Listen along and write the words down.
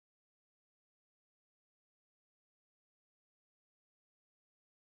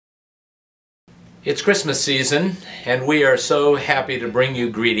It's Christmas season, and we are so happy to bring you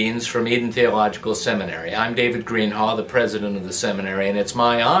greetings from Eden Theological Seminary. I'm David Greenhaw, the president of the seminary, and it's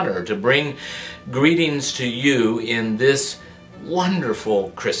my honor to bring greetings to you in this wonderful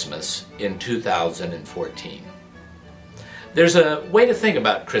Christmas in 2014. There's a way to think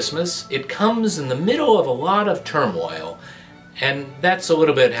about Christmas. It comes in the middle of a lot of turmoil, and that's a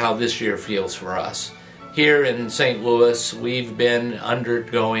little bit how this year feels for us. Here in St. Louis, we've been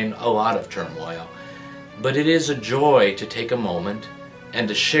undergoing a lot of turmoil, but it is a joy to take a moment and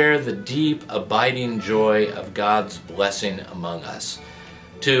to share the deep, abiding joy of God's blessing among us.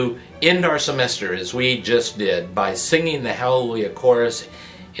 To end our semester, as we just did, by singing the Hallelujah chorus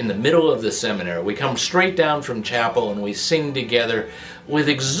in the middle of the seminary. We come straight down from chapel and we sing together with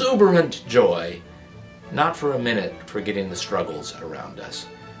exuberant joy, not for a minute forgetting the struggles around us,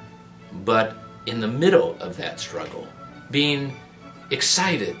 but in the middle of that struggle, being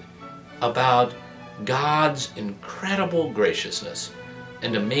excited about God's incredible graciousness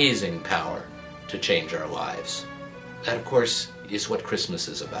and amazing power to change our lives. That, of course, is what Christmas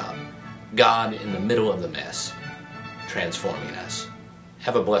is about. God in the middle of the mess, transforming us.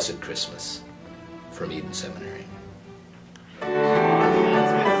 Have a blessed Christmas from Eden Seminary.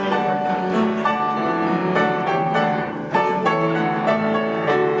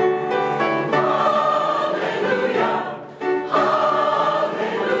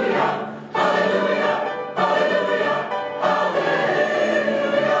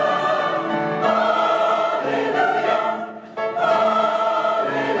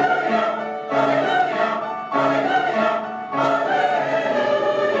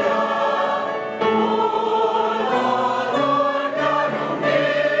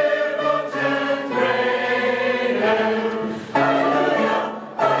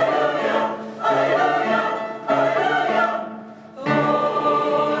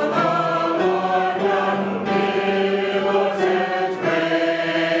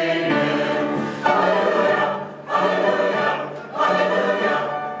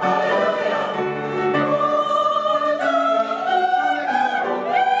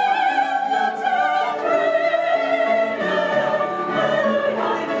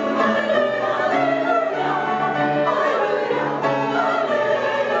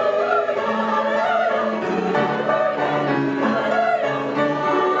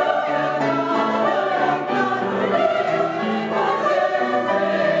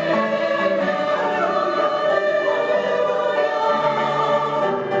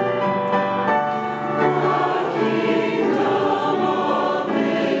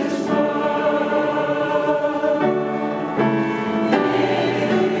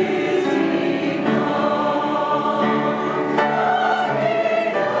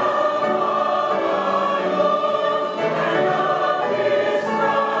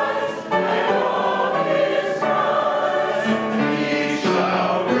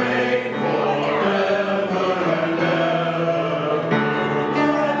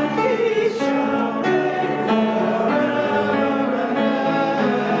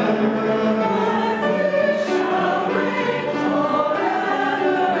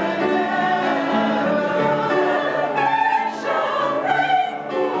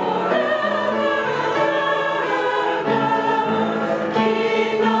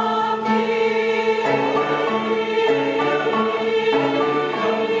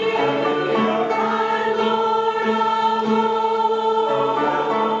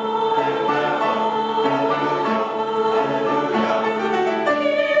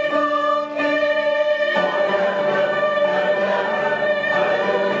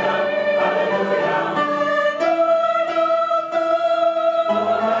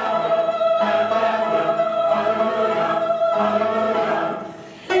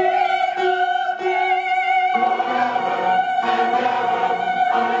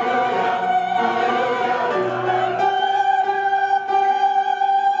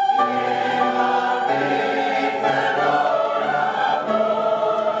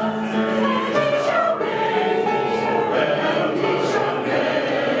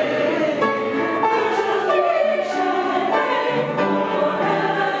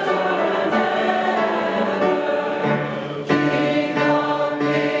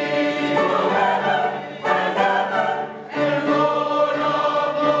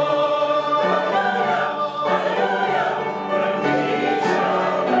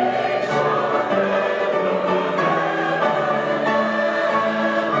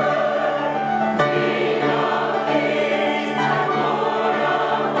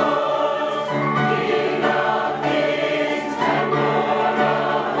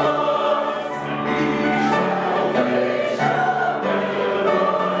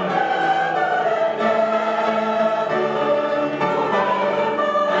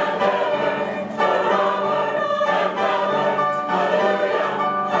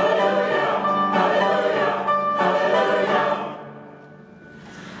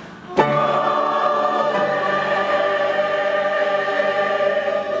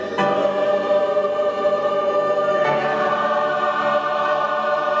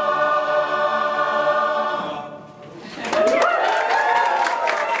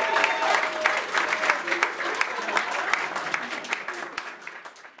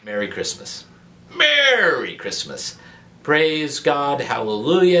 Christmas. Merry Christmas. Praise God.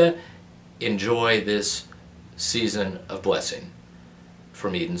 Hallelujah. Enjoy this season of blessing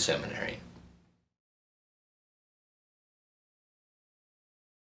from Eden Seminary.